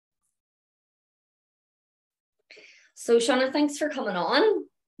So Shauna, thanks for coming on.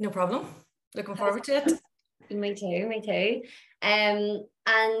 No problem. Looking forward to it. Me too.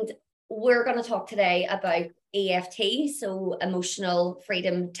 And we're going to talk today about EFT, so emotional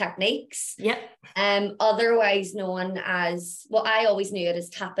freedom techniques. Yep. Otherwise known as, well, I always knew it as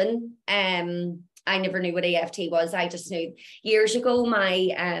tapping. I never knew what EFT was. I just knew years ago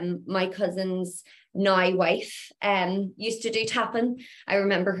my cousin's now wife used to do tapping. I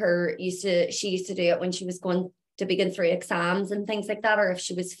remember she used to do it when she was going to begin through exams and things like that, or if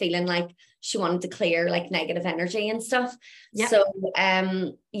she was feeling like she wanted to clear like negative energy and stuff. Yep. So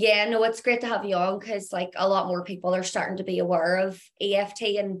it's great to have you on, because like a lot more people are starting to be aware of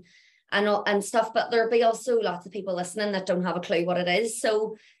EFT and stuff, but there'll be also lots of people listening that don't have a clue what it is.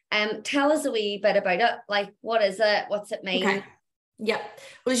 So tell us a wee bit about it. Like, what is it? What's it mean? Okay. Yeah.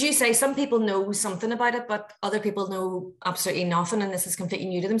 Well, as you say, some people know something about it, but other people know absolutely nothing, and this is completely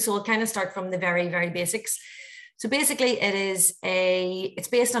new to them. So we'll kind of start from the very, very basics. So basically it's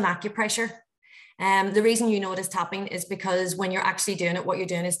based on acupressure. The reason you know it is tapping is because when you're actually doing it, what you're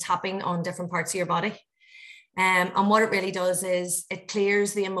doing is tapping on different parts of your body. And what it really does is it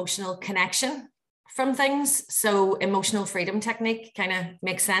clears the emotional connection from things. So emotional freedom technique kind of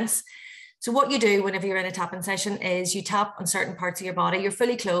makes sense. So what you do whenever you're in a tapping session is you tap on certain parts of your body. You're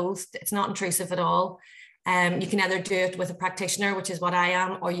fully clothed. It's not intrusive at all. You can either do it with a practitioner, which is what I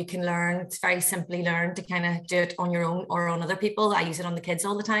am, or you can learn. It's very simply learned to kind of do it on your own or on other people. I use it on the kids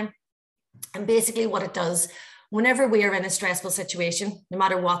all the time. And basically what it does, whenever we are in a stressful situation, no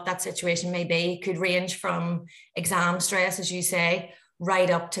matter what that situation may be, could range from exam stress, as you say, right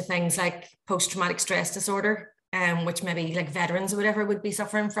up to things like post-traumatic stress disorder, which maybe like veterans or whatever would be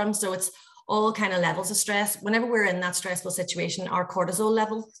suffering from. So it's all kind of levels of stress. Whenever we're in that stressful situation, our cortisol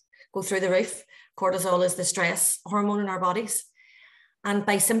levels go through the roof. Cortisol is the stress hormone in our bodies. And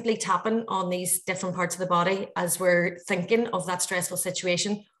by simply tapping on these different parts of the body as we're thinking of that stressful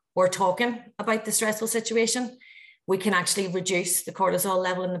situation or talking about the stressful situation, we can actually reduce the cortisol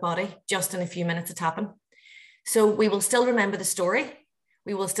level in the body just in a few minutes of tapping. So we will still remember the story.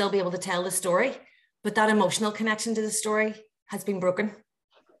 We will still be able to tell the story, but that emotional connection to the story has been broken.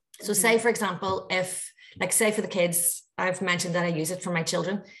 So say, for example, say for the kids, I've mentioned that I use it for my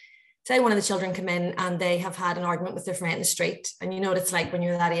children. Say one of the children come in and they have had an argument with their friend in the street. And you know what it's like when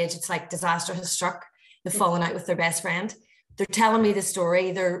you're that age, it's like disaster has struck. They've fallen out with their best friend. They're telling me the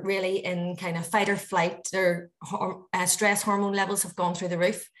story. They're really in kind of fight or flight. Their stress hormone levels have gone through the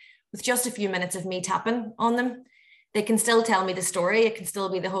roof. With just a few minutes of me tapping on them, they can still tell me the story. It can still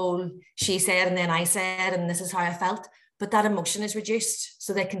be the whole she said and then I said, and this is how I felt. But that emotion is reduced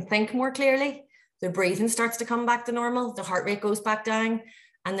so they can think more clearly. Their breathing starts to come back to normal. The heart rate goes back down.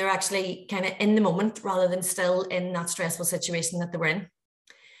 And they're actually kind of in the moment rather than still in that stressful situation that they were in.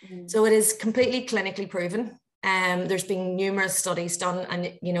 Mm-hmm. So it is completely clinically proven. There's been numerous studies done,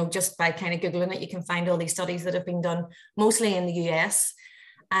 and just by kind of Googling it, you can find all these studies that have been done mostly in the US.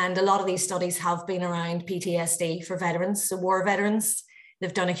 And a lot of these studies have been around PTSD for veterans, so war veterans.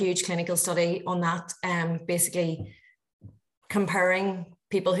 They've done a huge clinical study on that, basically comparing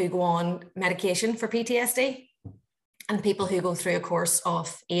people who go on medication for PTSD and people who go through a course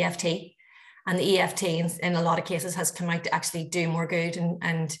of EFT. And the EFT in a lot of cases has come out to actually do more good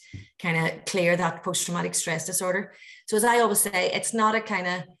and kind of clear that post-traumatic stress disorder. So as I always say, it's not a kind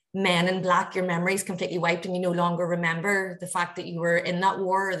of Men in Black, your memory is completely wiped and you no longer remember the fact that you were in that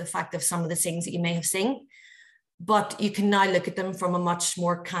war or the fact of some of the things that you may have seen. But you can now look at them from a much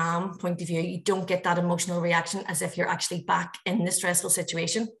more calm point of view. You don't get that emotional reaction as if you're actually back in the stressful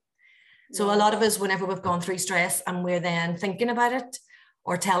situation. So a lot of us, whenever we've gone through stress and we're then thinking about it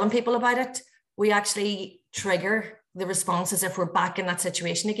or telling people about it, we actually trigger the response as if we're back in that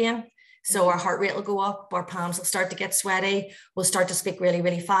situation again. So our heart rate will go up, our palms will start to get sweaty, we'll start to speak really,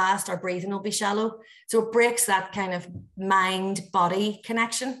 really fast, our breathing will be shallow. So it breaks that kind of mind-body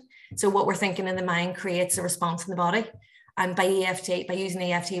connection. So what we're thinking in the mind creates a response in the body. And by using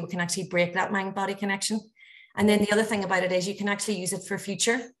EFT, we can actually break that mind-body connection. And then the other thing about it is you can actually use it for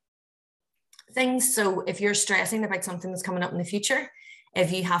future things. So if you're stressing about something that's coming up in the future,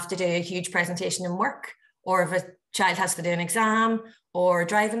 if you have to do a huge presentation in work, or if a child has to do an exam or a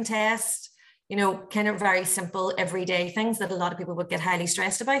driving test, kind of very simple everyday things that a lot of people would get highly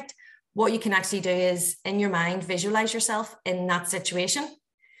stressed about, what you can actually do is in your mind, visualize yourself in that situation.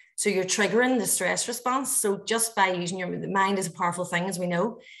 So you're triggering the stress response. So just by using the mind is a powerful thing, as we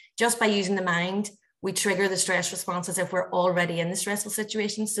know, just by using the mind, we trigger the stress response as if we're already in the stressful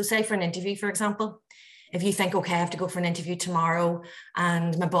situation. So say for an interview, for example, if you think, okay, I have to go for an interview tomorrow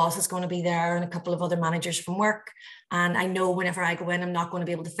and my boss is going to be there and a couple of other managers from work, and I know whenever I go in, I'm not going to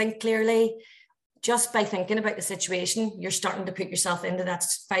be able to think clearly. just by thinking about the situation, you're starting to put yourself into that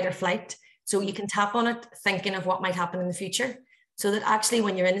fight or flight. So you can tap on it, thinking of what might happen in the future. So that actually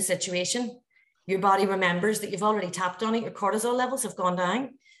when you're in the situation, your body remembers that you've already tapped on it, your cortisol levels have gone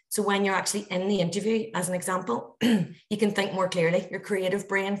down. So when you're actually in the interview, as an example, you can think more clearly. Your creative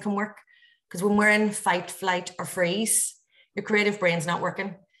brain can work. Because when we're in fight, flight, or freeze, your creative brain's not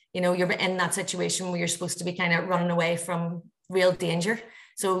working. You know, you're in that situation where you're supposed to be kind of running away from real danger.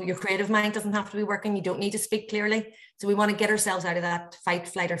 So your creative mind doesn't have to be working. You don't need to speak clearly. So we want to get ourselves out of that fight,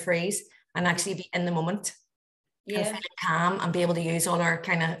 flight, or freeze and actually be in the moment. Yeah. And feel calm and be able to use all our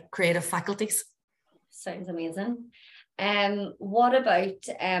kind of creative faculties. Sounds amazing. What about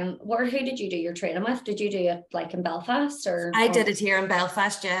who did you do your training with? Did you do it like in Belfast or? I did it here in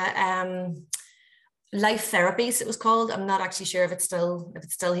Belfast, yeah. Life Therapies, it was called. I'm not actually sure if it's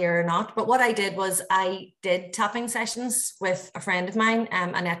still here or not. But what I did was I did tapping sessions with a friend of mine,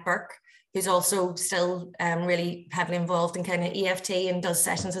 Annette Burke, who's also still really heavily involved in kind of EFT and does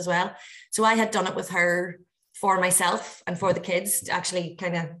sessions as well. So I had done it with her for myself and for the kids to actually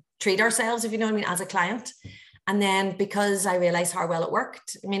kind of treat ourselves, if you know what I mean, as a client. And then because I realized how well it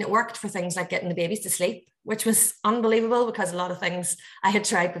worked, I mean, it worked for things like getting the babies to sleep, which was unbelievable because a lot of things I had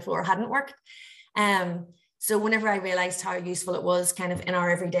tried before hadn't worked. So whenever I realized how useful it was kind of in our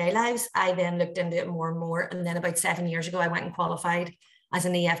everyday lives, I then looked into it more and more. And then about 7 years ago, I went and qualified as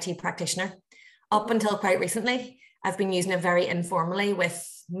an EFT practitioner. Up until quite recently, I've been using it very informally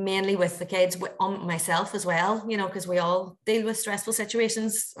mainly with the kids, on myself as well, you know, because we all deal with stressful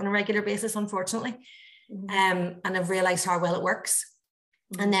situations on a regular basis, unfortunately. And I've realized how well it works.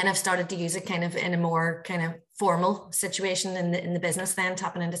 And then I've started to use it kind of in a more kind of formal situation in the business, then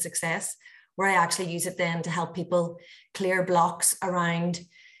tapping into success, where I actually use it then to help people clear blocks around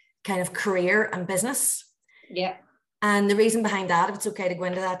kind of career and business. Yeah. And the reason behind that, if it's okay to go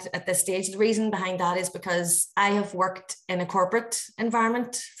into that at this stage, the reason behind that is because I have worked in a corporate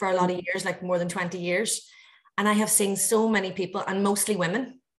environment for a lot of years, like more than 20 years. And I have seen so many people, and mostly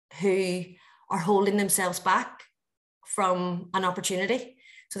women, who are holding themselves back from an opportunity.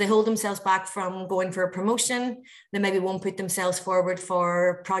 So they hold themselves back from going for a promotion. They maybe won't put themselves forward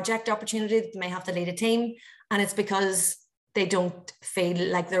for project opportunity. They may have to lead a team. And it's because they don't feel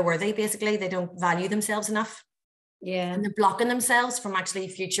like they're worthy, basically. They don't value themselves enough. Yeah. And they're blocking themselves from actually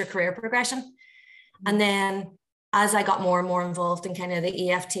future career progression. And then as I got more and more involved in kind of the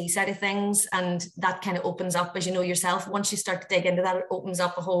EFT side of things, and that kind of opens up, as you know yourself, once you start to dig into that, it opens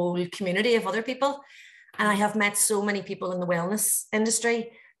up a whole community of other people. And I have met so many people in the wellness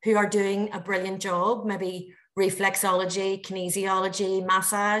industry who are doing a brilliant job, maybe reflexology, kinesiology,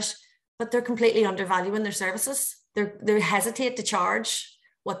 massage, but they're completely undervaluing their services. They hesitate to charge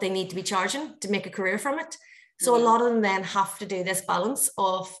what they need to be charging to make a career from it. So a lot of them then have to do this balance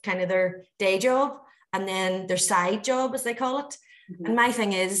of kind of their day job and then their side job, as they call it. And my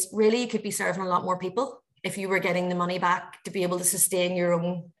thing is, really, you could be serving a lot more people if you were getting the money back to be able to sustain your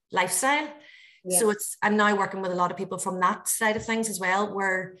own lifestyle. Yeah. So I'm now working with a lot of people from that side of things as well,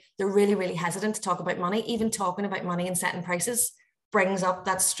 where they're really, really hesitant to talk about money. Even talking about money and setting prices brings up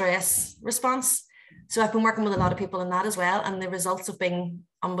that stress response. So I've been working with a lot of people in that as well, and the results have been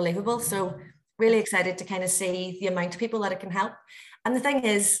unbelievable. So really excited to kind of see the amount of people that it can help. And the thing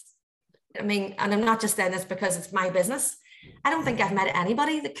is, I mean, and I'm not just saying this because it's my business, I don't think I've met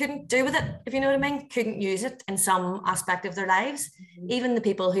anybody that couldn't do with it, if you know what I mean, couldn't use it in some aspect of their lives. Even the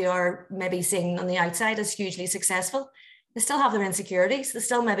people who are maybe seen on the outside as hugely successful, they still have their insecurities. They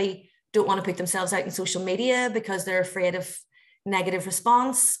still maybe don't want to put themselves out in social media because they're afraid of negative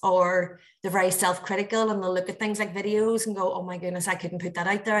response, or they're very self-critical and they'll look at things like videos and go, oh my goodness, I couldn't put that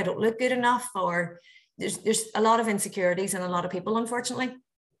out there, I don't look good enough. Or there's a lot of insecurities in a lot of people, unfortunately.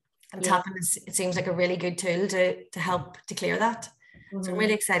 And tapping it seems like a really good tool to help to clear that. So I'm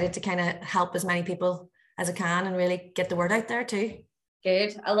really excited to kind of help as many people as I can and really get the word out there too.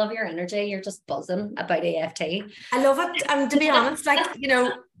 Good. I love your energy. You're just buzzing about EFT. I love it. And to be honest, like, you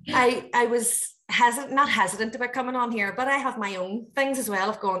know, I was not hesitant about coming on here, but I have my own things as well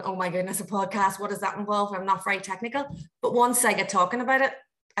of going, oh my goodness, a podcast, what does that involve? I'm not very technical. But once I get talking about it,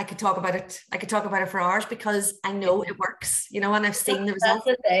 I could talk about it for hours because I know it works, you know, and I've seen the results.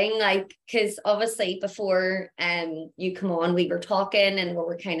 That's the thing, like, because obviously before you come on, we were talking and we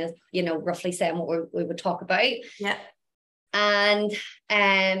were kind of, you know, roughly saying what we would talk about. Yeah. And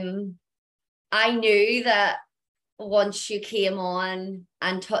I knew that once you came on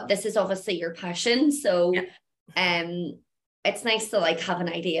and this is obviously your passion, so it's nice to like have an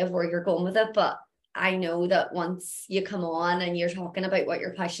idea of where you're going with it, but I know that once you come on and you're talking about what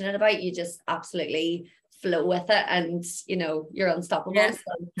you're passionate about, you just absolutely flow with it, and you know, you're unstoppable.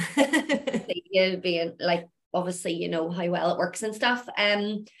 So see you being like, obviously, you know how well it works and stuff.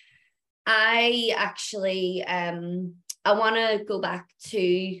 I actually, I want to go back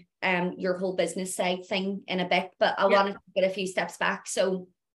to your whole business side thing in a bit, but I want to get a few steps back. So,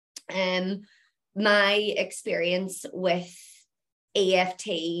 my experience with EFT,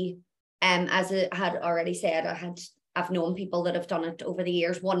 as I had already said, I've known people that have done it over the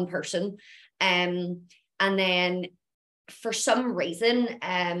years, one person, and then for some reason,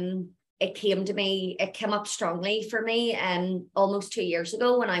 it came up strongly for me almost 2 years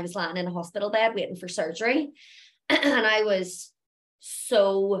ago when I was lying in a hospital bed waiting for surgery. And I was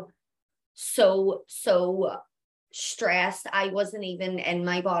so stressed. I wasn't even in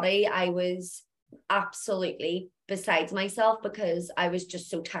my body. I was absolutely besides myself because I was just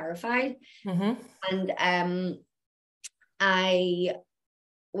so terrified. And I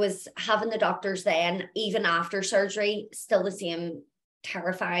was having the doctors then, even after surgery, still the same,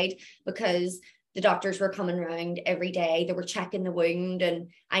 terrified, because the doctors were coming around every day. They were checking the wound, and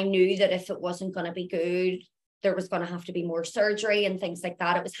I knew that if it wasn't going to be good, there was going to have to be more surgery and things like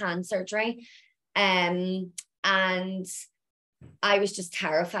that. It was hand surgery. And I was just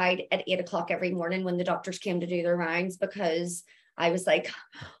terrified at 8 o'clock every morning when the doctors came to do their rounds, because I was like,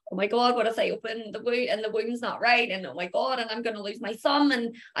 oh my God, what if I open the wound and the wound's not right? And oh my God, and I'm going to lose my thumb.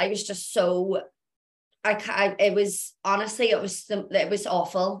 And I was just so, it was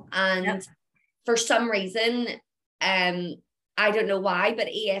awful. And for some reason, I don't know why, but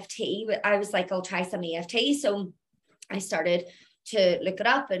EFT, I was like, I'll try some EFT. So I started to look it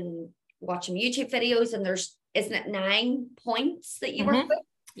up and watch some YouTube videos, and isn't it 9 points that you work with?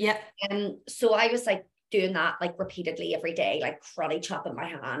 Yeah. And so I was like doing that like repeatedly every day, like karate chopping my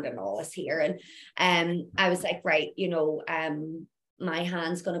hand and all this here. And I was like, right, you know, my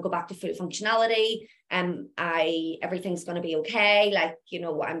hand's going to go back to full functionality. Everything's going to be okay. Like, you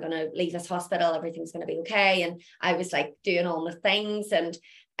know, I'm going to leave this hospital. Everything's going to be okay. And I was like doing all the things, and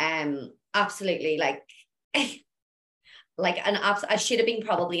absolutely like, I should have been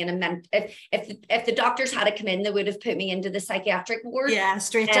probably in a if the doctors had to come in, they would have put me into the psychiatric ward. Yeah,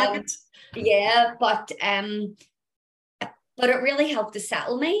 straight jacket. Yeah, but it really helped to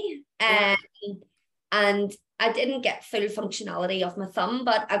settle me. And I didn't get full functionality of my thumb,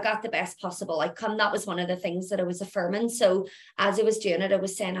 but I got the best possible outcome. That was one of the things that I was affirming. So as I was doing it, I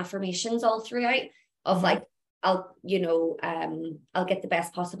was saying affirmations all throughout of like, I'll get the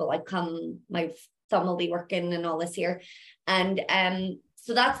best possible outcome. My thumb will be working and all this here. And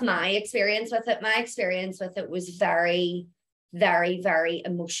so that's my experience with it. My experience with it was very, very, very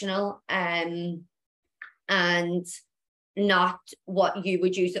emotional, and not what you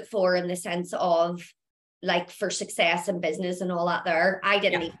would use it for, in the sense of like for success and business and all that there. I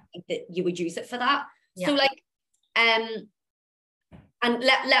didn't even think that you would use it for that. So like, and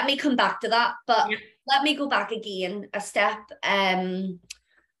let me come back to that, but let me go back again a step.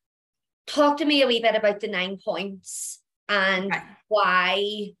 Talk to me a wee bit about the 9 points and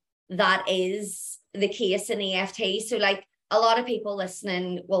why that is the case in EFT. So like, a lot of people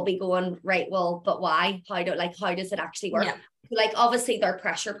listening will be going, right, well, but why? How does it actually work? Like, obviously there are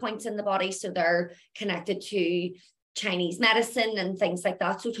pressure points in the body, so they're connected to Chinese medicine and things like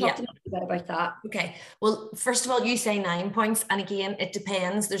that. So talk to me a bit about that. Okay. Well, first of all, you say 9 points. And again, it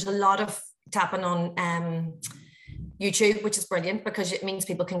depends. There's a lot of tapping on YouTube, which is brilliant because it means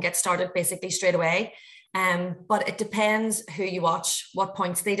people can get started basically straight away. But it depends who you watch, what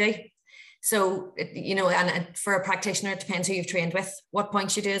points they do. So, you know, and for a practitioner, it depends who you've trained with, what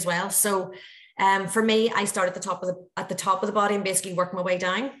points you do as well. So for me, I start at the top of the body and basically work my way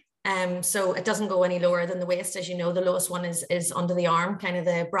down. So it doesn't go any lower than the waist. As you know, the lowest one is under the arm, kind of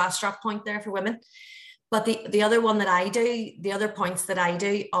the bra strap point there for women. But the other one that I do, the other points that I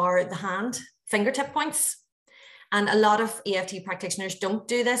do are the hand fingertip points. And a lot of EFT practitioners don't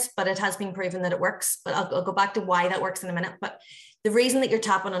do this, but it has been proven that it works. But I'll go back to why that works in a minute. But the reason that you're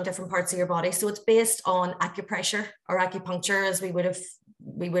tapping on different parts of your body, so it's based on acupressure or acupuncture, as we would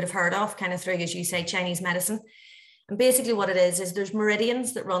have heard of, kind of through, as you say, Chinese medicine. And basically what it is there's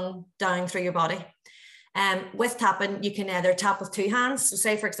meridians that run down through your body. With tapping, you can either tap with 2 hands. So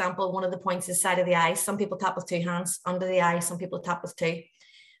say, for example, one of the points is side of the eye. Some people tap with 2 hands under the eye. Some people tap with 2.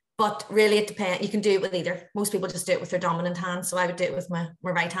 But really it depends. You can do it with either. Most people just do it with their dominant hand. So I would do it with my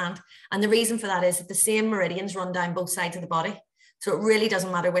right hand. And the reason for that is that the same meridians run down both sides of the body. So it really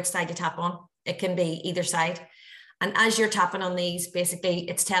doesn't matter which side you tap on. It can be either side. And as you're tapping on these, basically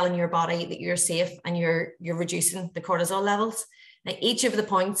it's telling your body that you're safe and you're reducing the cortisol levels. Now, each of the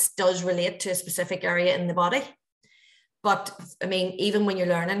points does relate to a specific area in the body. But I mean, even when you're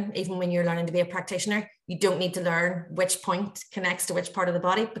learning to be a practitioner, you don't need to learn which point connects to which part of the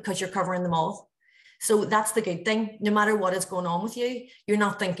body because you're covering them all. So that's the good thing. No matter what is going on with you, you're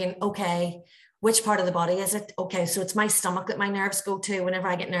not thinking, okay, which part of the body is it? Okay, so it's my stomach that my nerves go to. Whenever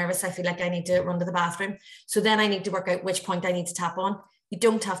I get nervous, I feel like I need to run to the bathroom. So then I need to work out which point I need to tap on. You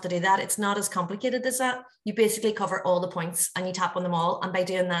don't have to do that. It's not as complicated as that. You basically cover all the points and you tap on them all. And by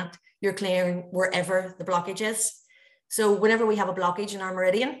doing that, you're clearing wherever the blockage is. So whenever we have a blockage in our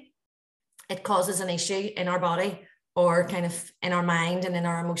meridian, it causes an issue in our body or kind of in our mind and in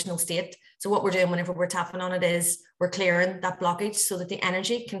our emotional state. So what we're doing whenever we're tapping on it is we're clearing that blockage so that the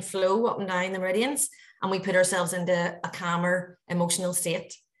energy can flow up and down the meridians, and we put ourselves into a calmer emotional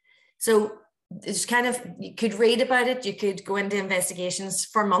state. So it's kind of, you could read about it, you could go into investigations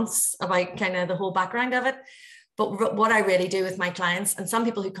for months about kind of the whole background of it. But what I really do with my clients, and some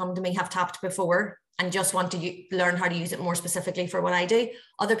people who come to me have tapped before and just want to learn how to use it more specifically for what I do.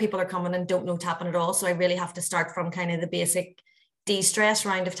 Other people are coming and don't know tapping at all. So I really have to start from kind of the basic de-stress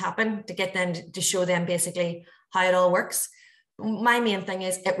round of tapping to get them to show them basically how it all works. My main thing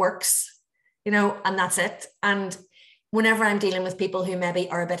is it works, and that's it. And whenever I'm dealing with people who maybe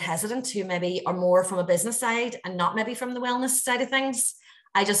are a bit hesitant, who maybe are more from a business side and not maybe from the wellness side of things,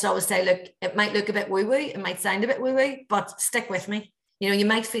 I just always say, look, it might look a bit woo-woo, it might sound a bit woo-woo, but stick with me. You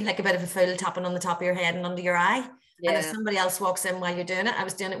might feel like a bit of a fool tapping on the top of your head and under your eye. Yeah. And if somebody else walks in while you're doing it, I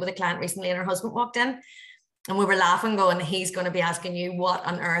was doing it with a client recently and her husband walked in and we were laughing going, he's going to be asking you, what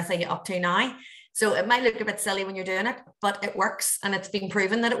on earth are you up to now? So it might look a bit silly when you're doing it, but it works and it's been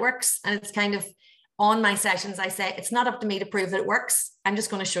proven that it works. And it's kind of on my sessions, I say, it's not up to me to prove that it works. I'm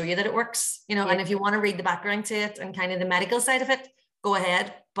just going to show you that it works, yeah. And if you want to read the background to it and kind of the medical side of it, go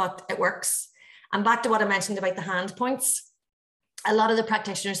ahead, but it works. And back to what I mentioned about the hand points. A lot of the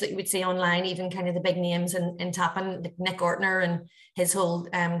practitioners that you would see online, even kind of the big names in tapping, like Nick Ortner and his whole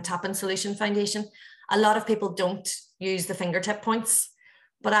Tapping Solution Foundation, a lot of people don't use the fingertip points,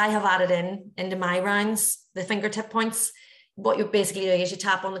 but I have added into my rounds the fingertip points. What you basically do is you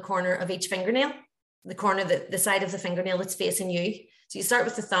tap on the corner of each fingernail, the corner, the side of the fingernail that's facing you. So you start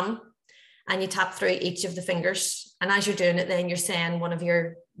with the thumb and you tap through each of the fingers. And as you're doing it, then you're saying one of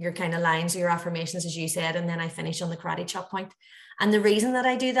your kind of lines or your affirmations, as you said, and then I finish on the karate chop point. And the reason that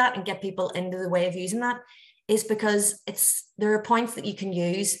I do that and get people into the way of using that is because there are points that you can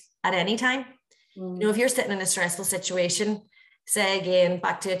use at any time. If you're sitting in a stressful situation, say again,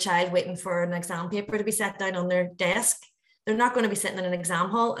 back to a child waiting for an exam paper to be set down on their desk, they're not going to be sitting in an exam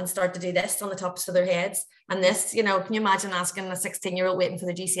hall and start to do this on the tops of their heads. And this, can you imagine asking a 16-year-old waiting for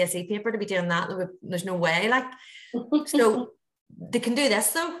the GCSE paper to be doing that? There's no way. So they can do this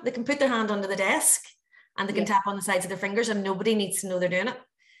though. They can put their hand under the desk and they can tap on the sides of their fingers and nobody needs to know they're doing it.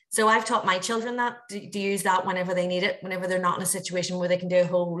 So I've taught my children that to use that whenever they need it, whenever they're not in a situation where they can do a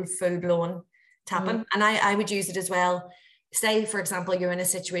whole full-blown tapping. And I would use it as well. Say, for example, you're in a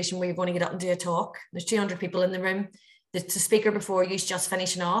situation where you're going to get up and do a talk. There's 200 people in the room. The speaker before you's just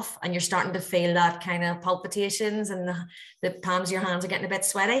finishing off and you're starting to feel that kind of palpitations and the palms of your hands are getting a bit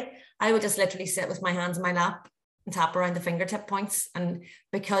sweaty. I would just literally sit with my hands in my lap and tap around the fingertip points. And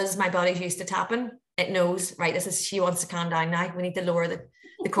because my body's used to tapping, it knows, right, she wants to calm down now. We need to lower the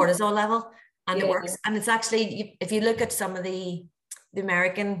cortisol level, and it works. And it's actually, if you look at some of the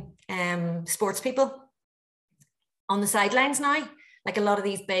American sports people on the sidelines now, like a lot of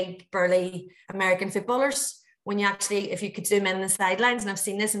these big burly American footballers, when you actually, if you could zoom in the sidelines, and I've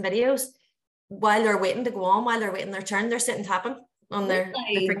seen this in videos, while they're waiting to go on, while they're waiting their turn, they're sitting tapping on their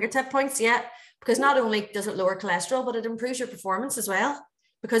fingertip points. Yeah, because not only does it lower cholesterol, but it improves your performance as well.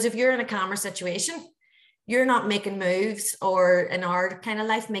 Because if you're in a calmer situation, you're not making moves, or in our kind of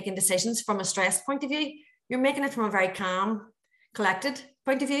life, making decisions from a stress point of view. You're making it from a very calm, collected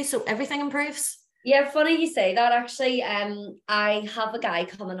point of view. So everything improves. Yeah, funny you say that, actually. I have a guy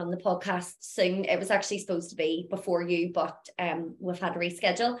coming on the podcast soon. It was actually supposed to be before you, but we've had to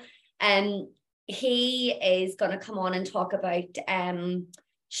reschedule. He is going to come on and talk about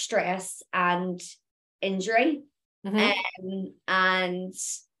stress and injury. And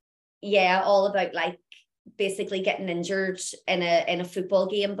yeah, all about like basically getting injured in a football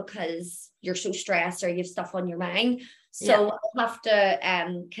game because you're so stressed or you have stuff on your mind. So I'll have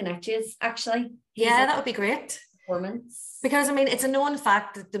to connect you, actually. Yeah, that would be great. Performance. Because I mean, it's a known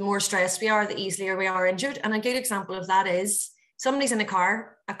fact that the more stressed we are, the easier we are injured. And a good example of that is somebody's in a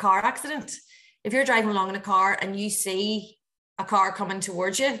car accident. If you're driving along in a car and you see a car coming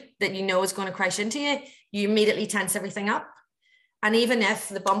towards you that you know is going to crash into you, you immediately tense everything up. And even if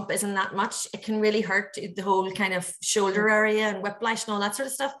the bump isn't that much, it can really hurt the whole kind of shoulder area and whiplash and all that sort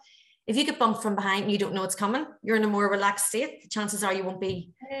of stuff. If you get bumped from behind and you don't know it's coming, you're in a more relaxed state. The chances are you won't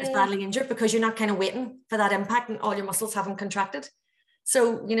be as badly injured because you're not kind of waiting for that impact and all your muscles haven't contracted.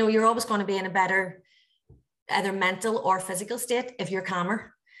 So, you know, you're always going to be in a better either mental or physical state if you're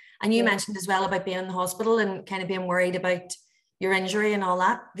calmer. And you mentioned as well about being in the hospital and kind of being worried about your injury and all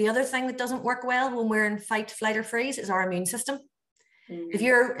that. The other thing that doesn't work well when we're in fight, flight, or freeze is our immune system. If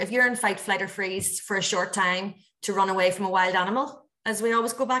you're in fight, flight, or freeze for a short time to run away from a wild animal, as we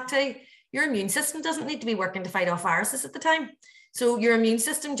always go back to, your immune system doesn't need to be working to fight off viruses at the time. So your immune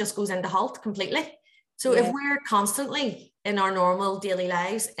system just goes into halt completely. So if we're constantly in our normal daily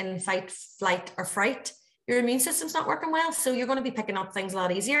lives in fight, flight, or fright, your immune system's not working well. So you're going to be picking up things a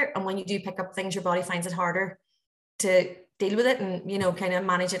lot easier. And when you do pick up things, your body finds it harder to deal with it and, you know, kind of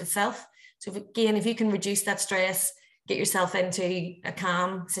manage it itself. So if you can reduce that stress, get yourself into a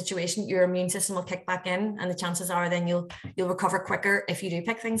calm situation, your immune system will kick back in, and the chances are then you'll recover quicker if you do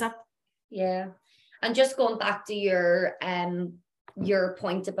pick things up. Yeah. And just going back to your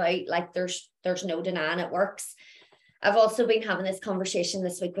point about like there's no denying it works. I've also been having this conversation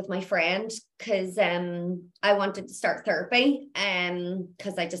this week with my friend because I wanted to start therapy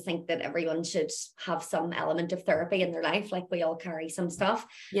because I just think that everyone should have some element of therapy in their life, like we all carry some stuff.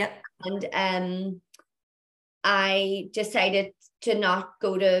 Yep. And I decided to not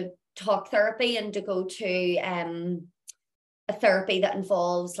go to talk therapy and to go to a therapy that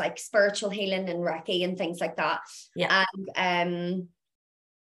involves like spiritual healing and Reiki and things like that. Yeah. And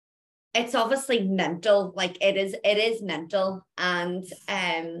it's obviously mental, like it is mental. And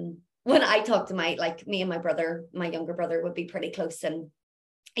when I talk to me and my brother, my younger brother would be pretty close and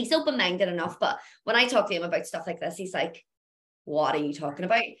he's open-minded enough, but when I talk to him about stuff like this, he's like, what are you talking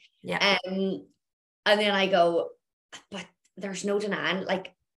about? Yeah. And then I go, but there's no denying,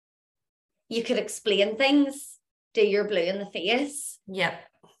 like you could explain things, do your blue in the face. Yeah.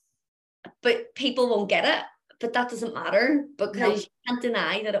 But people won't get it. But that doesn't matter because you can't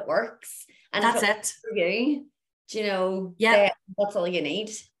deny that it works. And that's it. For you, do you know, that's all you need.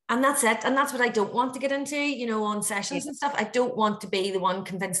 And that's it. And that's what I don't want to get into, you know, on sessions and stuff. I don't want to be the one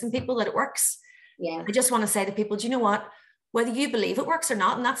convincing people that it works. Yeah. I just want to say to people, do you know what? Whether you believe it works or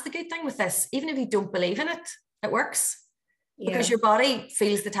not, and that's the good thing with this, even if you don't believe in it, it works. Because your body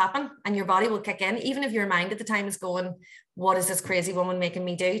feels the tapping and your body will kick in, even if your mind at the time is going, what is this crazy woman making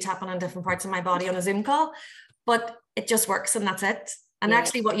me do, tapping on different parts of my body on a Zoom call? But it just works and that's it. And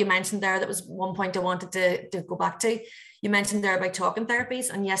actually what you mentioned there, that was one point I wanted to go back to. You mentioned there about talking therapies,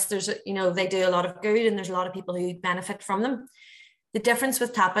 and yes, there's, you know, they do a lot of good and there's a lot of people who benefit from them. The difference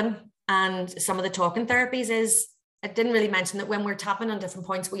with tapping and some of the talking therapies is, I didn't really mention that when we're tapping on different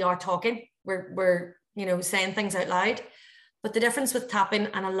points, we are talking, we're you know, saying things out loud. But the difference with tapping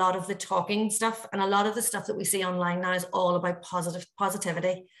and a lot of the talking stuff and a lot of the stuff that we see online now is all about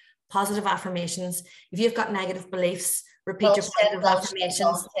positivity, positive affirmations. If you've got negative beliefs, repeat your positive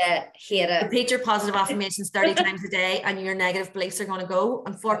affirmations. Repeat your positive affirmations 30 times a day and your negative beliefs are going to go.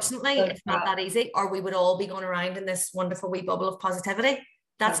 Unfortunately, it's not that easy, or we would all be going around in this wonderful wee bubble of positivity.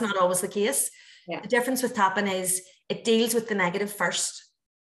 That's not always the case. The difference with tapping is it deals with the negative first.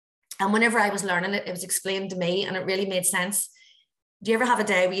 And whenever I was learning it, it was explained to me and it really made sense. Do you ever have a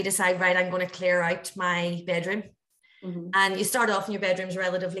day where you decide, right, I'm going to clear out my bedroom? And you start off and your bedroom's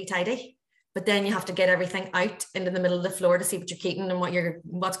relatively tidy, but then you have to get everything out into the middle of the floor to see what you're keeping and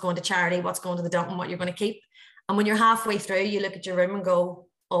what's going to charity, what's going to the dump and what you're going to keep. And when you're halfway through, you look at your room and go,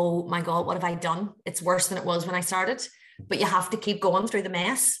 oh my God, what have I done? It's worse than it was when I started. But you have to keep going through the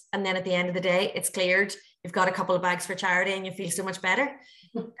mess. And then at the end of the day, it's cleared. You've got a couple of bags for charity and you feel so much better.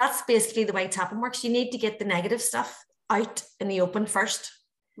 That's basically the way tapping works. You need to get the negative stuff out in the open first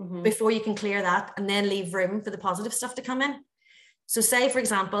before you can clear that, and then leave room for the positive stuff to come in. So say, for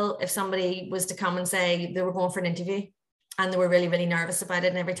example, if somebody was to come and say they were going for an interview and they were really, really nervous about it,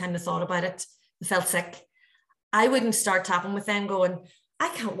 and every time they thought about it, they felt sick, I wouldn't start tapping with them going, I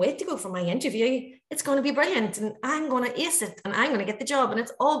can't wait to go for my interview. It's going to be brilliant and I'm going to ace it and I'm going to get the job and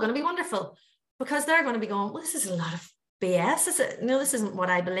it's all going to be wonderful. Because they're going to be going, well, this is a lot of BS. No, this isn't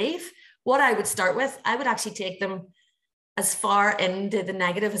what I believe. What I would start with, I would actually take them as far into the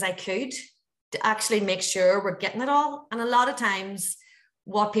negative as I could to actually make sure we're getting it all. And a lot of times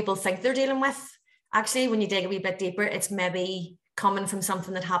what people think they're dealing with, actually, when you dig a wee bit deeper, it's maybe coming from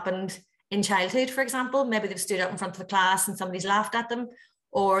something that happened in childhood, for example. Maybe they've stood up in front of the class and somebody's laughed at them,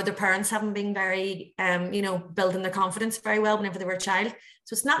 or their parents haven't been very, building their confidence very well whenever they were a child.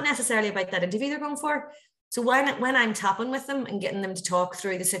 So it's not necessarily about that interview they're going for. So when I'm tapping with them and getting them to talk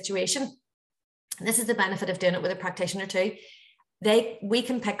through the situation, this is the benefit of doing it with a practitioner too. We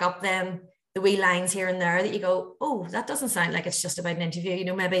can pick up then the wee lines here and there that you go, oh, that doesn't sound like it's just about an interview. You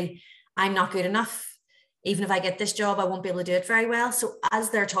know, maybe I'm not good enough. Even if I get this job, I won't be able to do it very well. So as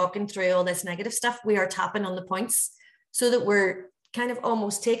they're talking through all this negative stuff, we are tapping on the points so that we're kind of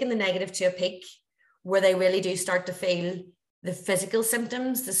almost taking the negative to a peak where they really do start to feel the physical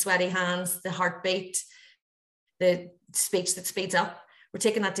symptoms, the sweaty hands, the heartbeat, the speech that speeds up. We're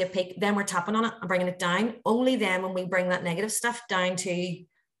taking that to a peak, then we're tapping on it and bringing it down. Only then when we bring that negative stuff down to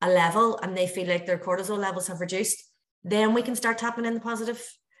a level and they feel like their cortisol levels have reduced, then we can start tapping in the positive.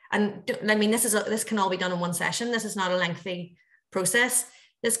 And I mean, this can all be done in one session. This is not a lengthy process.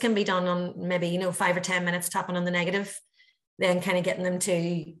 This can be done on maybe, 5 or 10 minutes tapping on the negative, then kind of getting them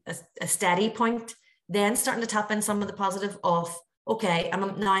to a steady point, then starting to tap in some of the positive of, okay,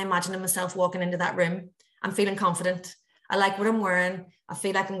 I'm now imagining myself walking into that room. I'm feeling confident. I like what I'm wearing. I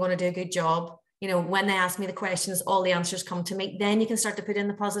feel like I'm going to do a good job. When they ask me the questions, all the answers come to me. Then you can start to put in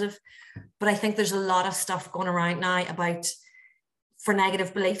the positive. But I think there's a lot of stuff going around now about, for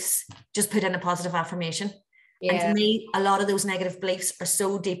negative beliefs, just put in a positive affirmation. Yeah. And to me, a lot of those negative beliefs are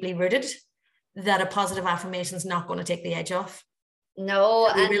so deeply rooted that a positive affirmation is not going to take the edge off. No.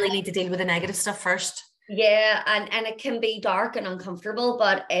 So we really need to deal with the negative stuff first. Yeah. And it can be dark and uncomfortable,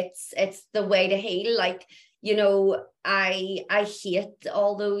 but it's the way to heal. Like, I hate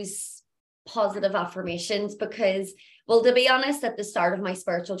all those positive affirmations because, well, to be honest, at the start of my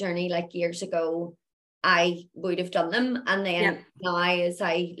spiritual journey, like years ago, I would have done them. And then now as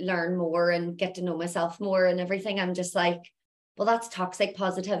I learn more and get to know myself more and everything, I'm just like, well, that's toxic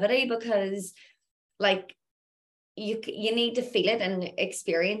positivity because like you need to feel it and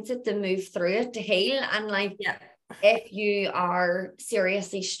experience it to move through it to heal. And like, if you are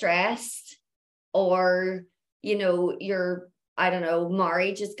seriously stressed or, your, I don't know,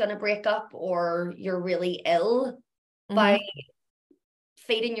 marriage is going to break up or you're really ill, by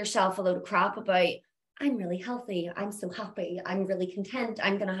feeding yourself a load of crap about, I'm really healthy, I'm so happy, I'm really content,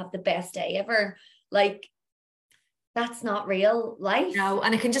 I'm going to have the best day ever. Like, that's not real life. No,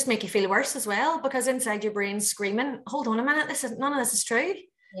 and it can just make you feel worse as well because inside your brain's screaming, hold on a minute, none of this is true.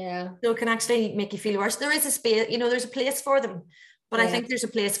 Yeah. So it can actually make you feel worse. There is a space, there's a place for them. But I think there's a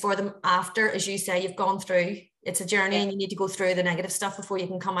place for them after, as you say, you've gone through. It's a journey and you need to go through the negative stuff before you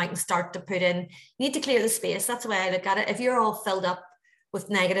can come out and start to put in. You need to clear the space. That's the way I look at it. If you're all filled up with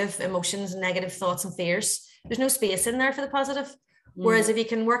negative emotions and negative thoughts and fears, there's no space in there for the positive. Whereas if you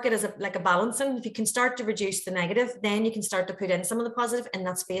can work it as a balancing, if you can start to reduce the negative, then you can start to put in some of the positive in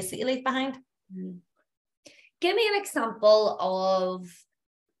that space that you leave behind. Give me an example of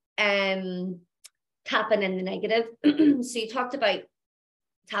tapping in the negative. So you talked about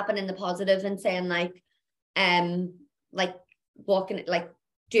tapping in the positive and saying like walking, like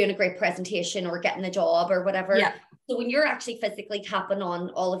doing a great presentation or getting the job or whatever. Yeah. So when you're actually physically tapping on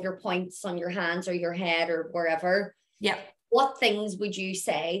all of your points on your hands or your head or wherever, what things would you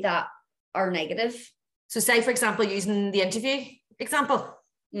say that are negative? So say, for example, using the interview example.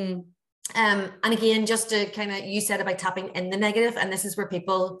 And again, just to kind of, you said about tapping in the negative, and this is where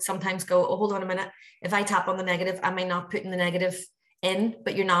people sometimes go, oh, hold on a minute. If I tap on the negative, am I not putting the negative in?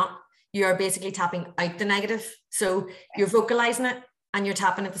 But you're not. You're basically tapping out the negative. So you're vocalizing it and you're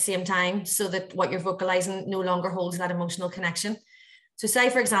tapping at the same time so that what you're vocalizing no longer holds that emotional connection. So say,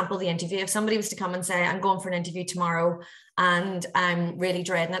 for example, the interview, if somebody was to come and say, I'm going for an interview tomorrow and I'm really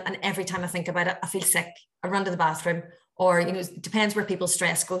dreading it, and every time I think about it, I feel sick, I run to the bathroom. Or, it depends where people's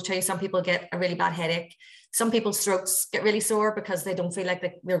stress goes to. Some people get a really bad headache. Some people's throats get really sore because they don't feel like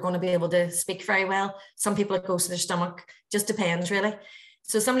they're going to be able to speak very well. Some people, it goes to their stomach. Just depends, really.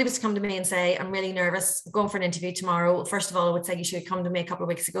 So somebody was to come to me and say, I'm really nervous, I'm going for an interview tomorrow. First of all, I would say you should come to me a couple of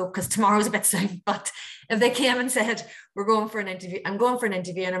weeks ago because tomorrow's a bit soon. But if they came and said, we're going for an interview, I'm going for an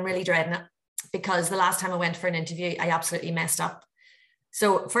interview and I'm really dreading it because the last time I went for an interview, I absolutely messed up.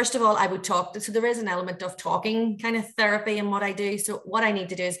 So first of all, I would talk. So there is an element of talking kind of therapy in what I do. So what I need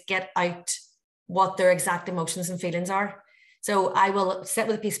to do is get out what their exact emotions and feelings are. So I will sit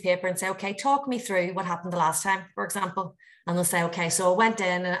with a piece of paper and say, okay, talk me through what happened the last time, for example. And they'll say, okay, so I went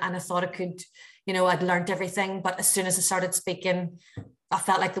in and I thought I could, I'd learned everything. But as soon as I started speaking, I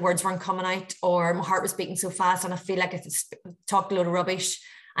felt like the words weren't coming out, or my heart was beating so fast and I feel like I talked a load of rubbish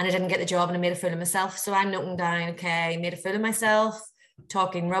and I didn't get the job and I made a fool of myself. So I'm noting down, okay, I made a fool of myself,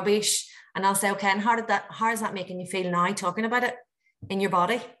 talking rubbish. And I'll say, okay, and how is that making you feel now talking about it in your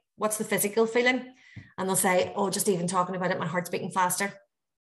body? What's the physical feeling? And they'll say, oh, just even talking about it, my heart's beating faster,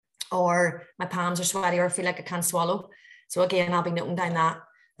 or my palms are sweaty, or I feel like I can't swallow. So again, I'll be noting down that.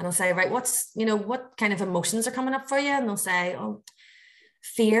 And I'll say, right, what kind of emotions are coming up for you? And they'll say, oh,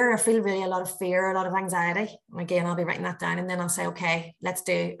 fear. I feel really a lot of fear, a lot of anxiety. And again, I'll be writing that down, and then I'll say, okay, let's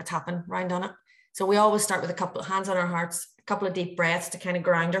do a tapping round on it. So we always start with a couple of hands on our hearts, a couple of deep breaths to kind of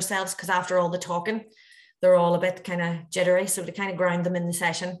ground ourselves, because after all the talking, they're all a bit kind of jittery. So to kind of ground them in the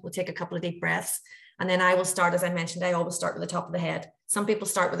session, we'll take a couple of deep breaths. And then I will start, as I mentioned, I always start with the top of the head. Some people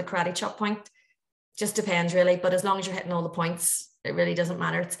start with a karate chop point. Just depends really. But as long as you're hitting all the points, it really doesn't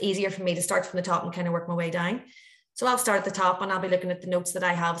matter. It's easier for me to start from the top and kind of work my way down. So I'll start at the top, and I'll be looking at the notes that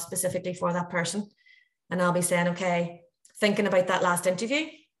I have specifically for that person. And I'll be saying, okay, thinking about that last interview,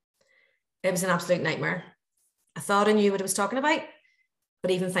 it was an absolute nightmare. I thought I knew what I was talking about,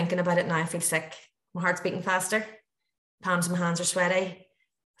 but even thinking about it now, I feel sick. My heart's beating faster. Palms of my hands are sweaty. I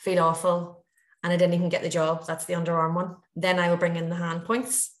feel awful. And I didn't even get the job. That's the underarm one. Then I will bring in the hand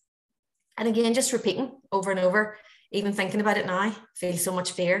points. And again, just repeating over and over, even thinking about it now, I feel so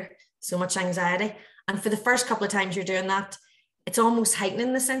much fear, so much anxiety. And for the first couple of times you're doing that, it's almost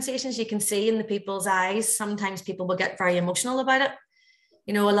heightening the sensations. You can see in the people's eyes. Sometimes people will get very emotional about it.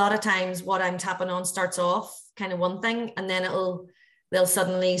 You know, a lot of times what I'm tapping on starts off kind of one thing, and then they'll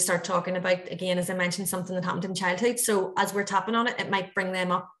suddenly start talking about, again, as I mentioned, something that happened in childhood. So as we're tapping on it, it might bring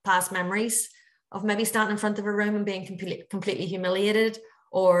them up past memories of maybe standing in front of a room and being completely humiliated,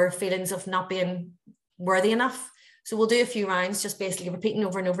 or feelings of not being worthy enough. So we'll do a few rounds, just basically repeating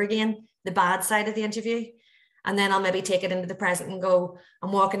over and over again the bad side of the interview. And then I'll maybe take it into the present and go,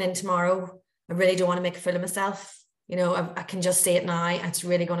 I'm walking in tomorrow. I really don't want to make a fool of myself. You know, I can just say it now. It's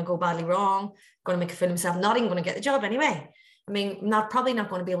really going to go badly wrong. I'm going to make a fool of myself. I'm not even going to get the job anyway. I mean, probably not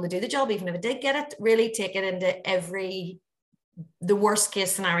going to be able to do the job, even if I did get it. Really take it into the worst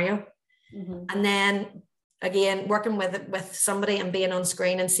case scenario. Mm-hmm. And then again, working with somebody and being on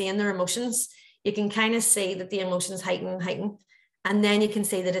screen and seeing their emotions, you can kind of see that the emotions heighten. And then you can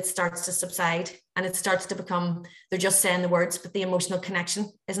see that it starts to subside, and it starts to become, they're just saying the words, but the emotional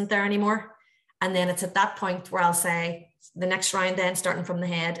connection isn't there anymore. And then it's at that point where I'll say the next round, then starting from the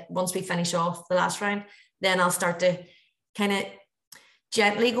head, once we finish off the last round, then I'll start to kind of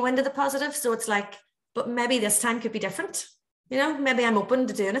gently go into the positive. So it's like, but maybe this time could be different. You know, maybe I'm open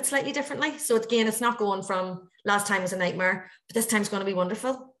to doing it slightly differently. So again, it's not going from last time was a nightmare, but this time's going to be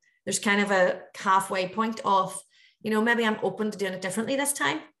wonderful. There's kind of a halfway point of, you know, maybe I'm open to doing it differently this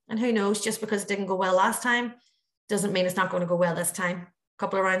time. And who knows, just because it didn't go well last time doesn't mean it's not going to go well this time. A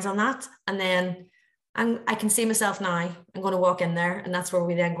couple of rounds on that. And then I can see myself now. I'm going to walk in there, and that's where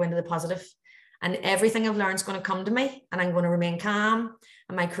we then go into the positive. And everything I've learned is going to come to me, and I'm going to remain calm,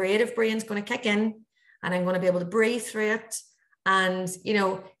 and my creative brain's going to kick in, and I'm going to be able to breathe through it. And, you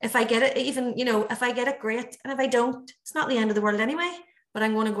know, if I get it, even, you know, if I get it, great. And if I don't, it's not the end of the world anyway, but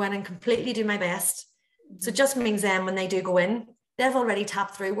I'm going to go in and completely do my best. So it just means then when they do go in, they've already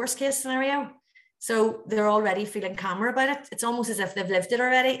tapped through worst case scenario. So they're already feeling calmer about it. It's almost as if they've lived it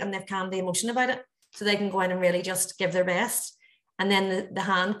already and they've calmed the emotion about it. So they can go in and really just give their best. And then the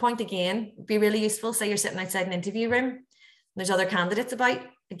hand point again would be really useful. Say you're sitting outside an interview room, and there's other candidates about.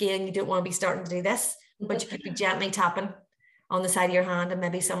 Again, you don't want to be starting to do this, but you could be gently tapping on the side of your hand, and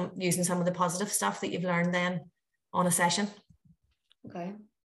maybe using some of the positive stuff that you've learned then on a session. Okay.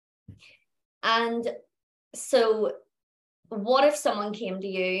 And so what if someone came to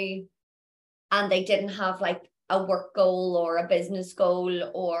you and they didn't have like a work goal or a business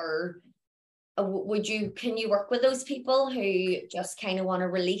goal, or can you work with those people who just kind of want to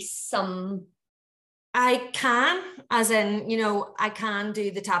release some? I can, as in, you know, I can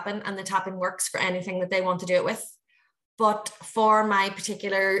do the tapping, and the tapping works for anything that they want to do it with. But for my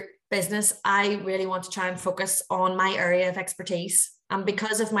particular business, I really want to try and focus on my area of expertise. And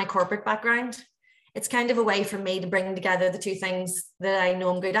because of my corporate background, it's kind of a way for me to bring together the two things that I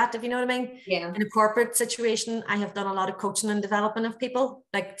know I'm good at, if you know what I mean. Yeah. In a corporate situation, I have done a lot of coaching and development of people,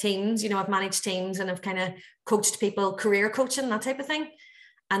 like teams. You know, I've managed teams and I've kind of coached people, career coaching, that type of thing.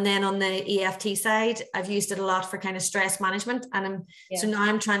 And then on the EFT side, I've used it a lot for kind of stress management. And so now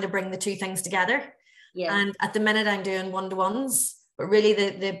I'm trying to bring the two things together. Yeah. And at the minute I'm doing one-to-ones, but really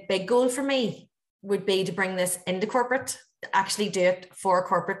the big goal for me would be to bring this into corporate, actually do it for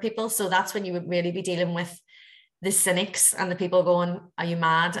corporate people. So that's when you would really be dealing with the cynics and the people going, are you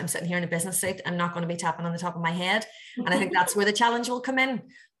mad? I'm sitting here in a business suit. I'm not going to be tapping on the top of my head. And I think that's where the challenge will come in.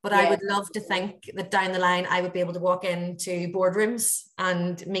 But I would love to think that down the line, I would be able to walk into boardrooms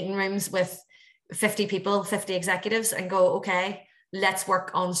and meeting rooms with 50 people, 50 executives, and go, okay, let's work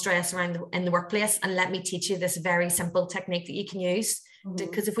on stress in the workplace, and let me teach you this very simple technique that you can use.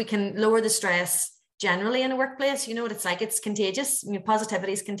 Because if we can lower the stress generally in a workplace, you know what it's like, it's contagious. I mean,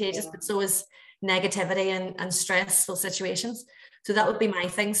 positivity is contagious, but so is negativity and stressful situations. So that would be my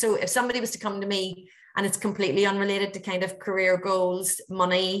thing. So if somebody was to come to me And it's completely unrelated to kind of career goals,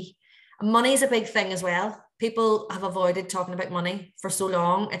 money. Money is a big thing as well. People have avoided talking about money for so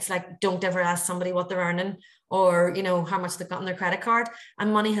long. It's like, don't ever ask somebody what they're earning or, you know, how much they've got on their credit card.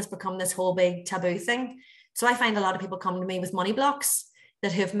 And money has become this whole big taboo thing. So I find a lot of people come to me with money blocks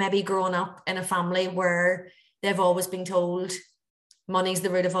that have maybe grown up in a family where they've always been told money's the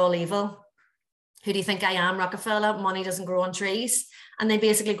root of all evil. Who do you think I am, Rockefeller? Money doesn't grow on trees. And they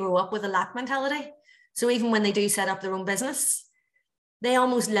basically grow up with a lack mentality. So even when they do set up their own business, they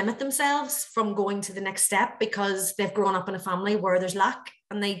almost limit themselves from going to the next step because they've grown up in a family where there's lack,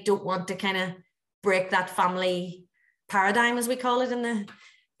 and they don't want to kind of break that family paradigm, as we call it in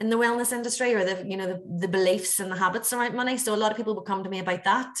the wellness industry, or the beliefs and the habits around money. So a lot of people will come to me about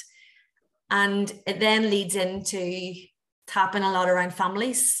that. And it then leads into tapping a lot around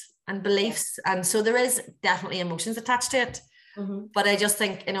families and beliefs. And so there is definitely emotions attached to it. Mm-hmm. But I just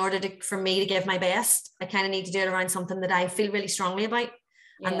think in order for me to give my best, I kind of need to do it around something that I feel really strongly about.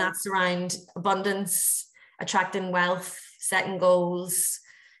 Yeah. And that's around abundance, attracting wealth, setting goals,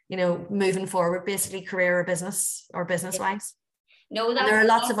 you know, moving forward, basically career or business or business wise. No, there are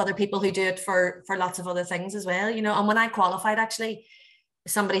lots of other people who do it for lots of other things as well, you know. And when I qualified, actually,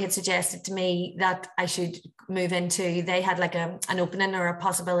 somebody had suggested to me that I should move into, they had like an opening or a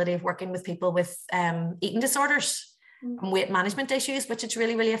possibility of working with people with eating disorders and weight management issues, which it's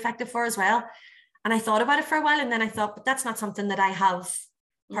really, really effective for as well. And I thought about it for a while, and then I thought, but that's not something that I have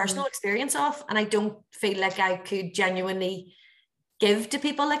personal experience of. And I don't feel like I could genuinely give to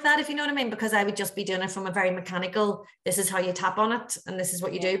people like that, if you know what I mean, because I would just be doing it from a very mechanical, this is how you tap on it and this is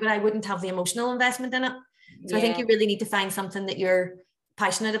what you do, but I wouldn't have the emotional investment in it. So I think you really need to find something that you're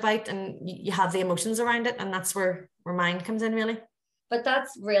passionate about and you have the emotions around it, and that's where mine comes in, really. But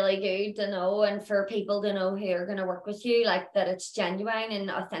that's really good to know, and for people to know who are going to work with you, like that it's genuine and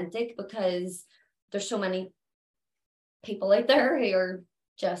authentic, because there's so many people out there who are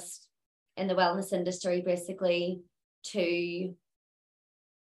just in the wellness industry basically to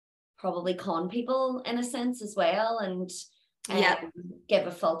probably con people in a sense as well, and give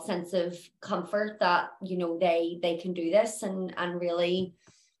a false sense of comfort that, you know, they can do this, and really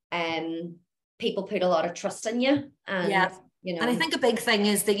people put a lot of trust in you, and you know. And I think a big thing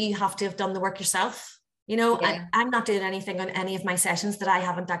is that you have to have done the work yourself, you know. I'm not doing anything on any of my sessions that I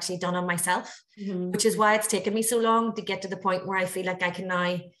haven't actually done on myself, which is why it's taken me so long to get to the point where I feel like I can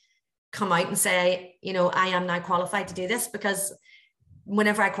now come out and say, you know, I am now qualified to do this, because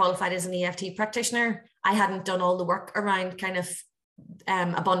whenever I qualified as an EFT practitioner, I hadn't done all the work around kind of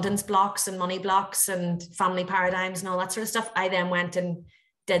abundance blocks and money blocks and family paradigms and all that sort of stuff. I then went and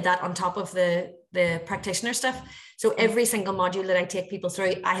did that on top of the practitioner stuff. So every single module that I take people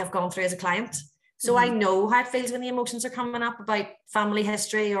through, I have gone through as a client. So I know how it feels when the emotions are coming up about family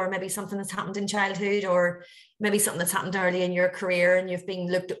history, or maybe something that's happened in childhood, or maybe something that's happened early in your career and you've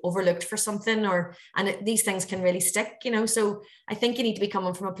been overlooked for something, these things can really stick, you know. So I think you need to be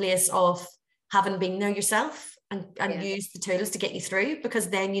coming from a place of having been there yourself and use the tools to get you through, because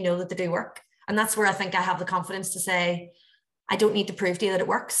then you know that they do work. And that's where I think I have the confidence to say, I don't need to prove to you that it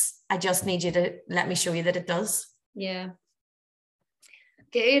works. I just need you to let me show you that it does. Yeah.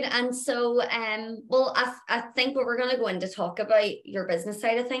 Good. And so, well, I think we're going to go in to talk about your business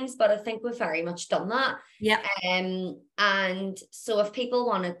side of things, but I think we've very much done that. Yeah. And so if people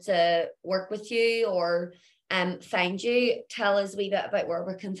wanted to work with you or find you, tell us a wee bit about where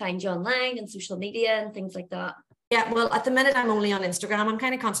we can find you online and social media and things like that. Yeah, well, at the minute I'm only on Instagram. I'm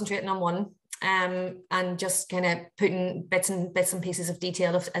kind of concentrating on one, and just kind of putting bits and pieces of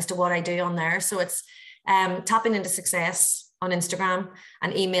detail as to what I do on there. So it's Tapping Into Success on Instagram,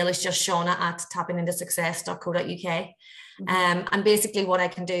 and email is just shauna@tappingintosuccess.co.uk. And basically what I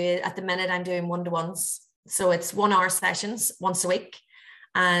can do at the minute, I'm doing one-to-ones. So it's 1 hour sessions once a week.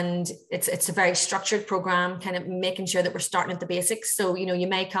 And it's a very structured program, kind of making sure that we're starting at the basics. So, you know, you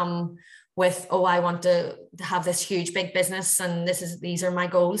may come with, oh, I want to have this huge big business and these are my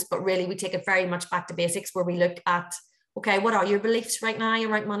goals, but really we take it very much back to basics, where we look at, okay, what are your beliefs right now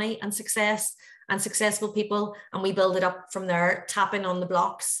around money and success and successful people? And we build it up from there, tapping on the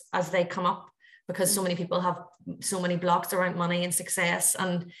blocks as they come up, because so many people have so many blocks around money and success,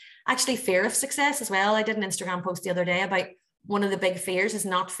 and actually fear of success as well. I did an Instagram post the other day about one of the big fears is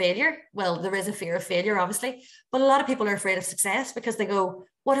not failure. Well, there is a fear of failure, obviously, but a lot of people are afraid of success because they go,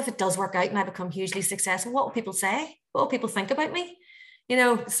 what if it does work out and I become hugely successful? What will people say? What will people think about me? You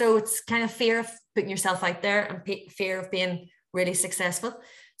know, so it's kind of fear of putting yourself out there and fear of being really successful.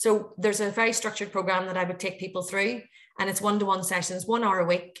 So there's a very structured program that I would take people through, and it's 1-to-1 sessions, 1 hour a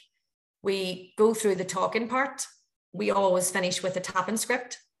week. We go through the talking part. We always finish with a tapping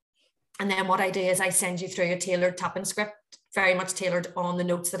script. And then what I do is I send you through a tailored tapping script, very much tailored on the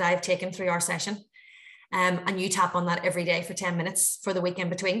notes that I've taken through our session. And you tap on that every day for 10 minutes for the week in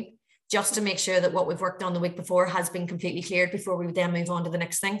between, just to make sure that what we've worked on the week before has been completely cleared before we then move on to the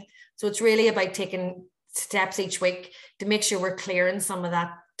next thing. So it's really about taking steps each week to make sure we're clearing some of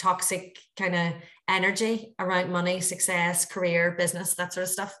that toxic kind of energy around money, success, career, business, that sort of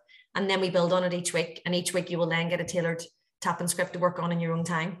stuff. And then we build on it each week. And each week you will then get a tailored tapping script to work on in your own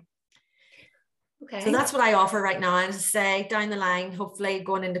time. Okay. So that's what I offer right now. And to say down the line, hopefully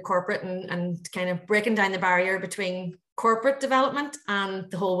going into corporate and kind of breaking down the barrier between corporate development and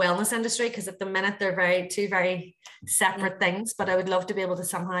the whole wellness industry, because at the minute they're two very separate things, but I would love to be able to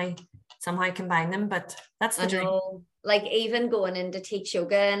somehow combine them. But that's the dream. Like even going in to teach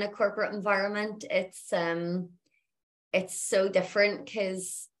yoga in a corporate environment, it's so different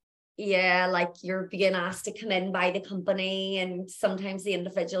because like you're being asked to come in by the company, and sometimes the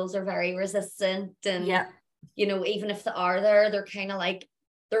individuals are very resistant, and you know, even if they are there, they're kind of like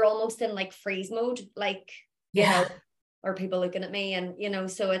they're almost in like freeze mode, like you know, or people looking at me, and you know,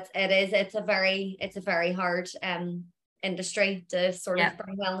 so it's a very hard industry to sort of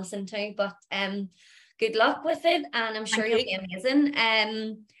bring wellness into, but good luck with it, and I'm sure you'll be amazing.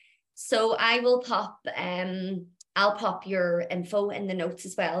 So I will I'll pop your info in the notes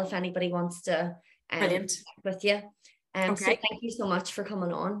as well if anybody wants to Brilliant with you. So thank you so much for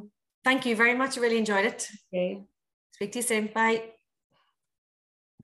coming on. Thank you very much. I really enjoyed it. Okay. Speak to you soon. Bye.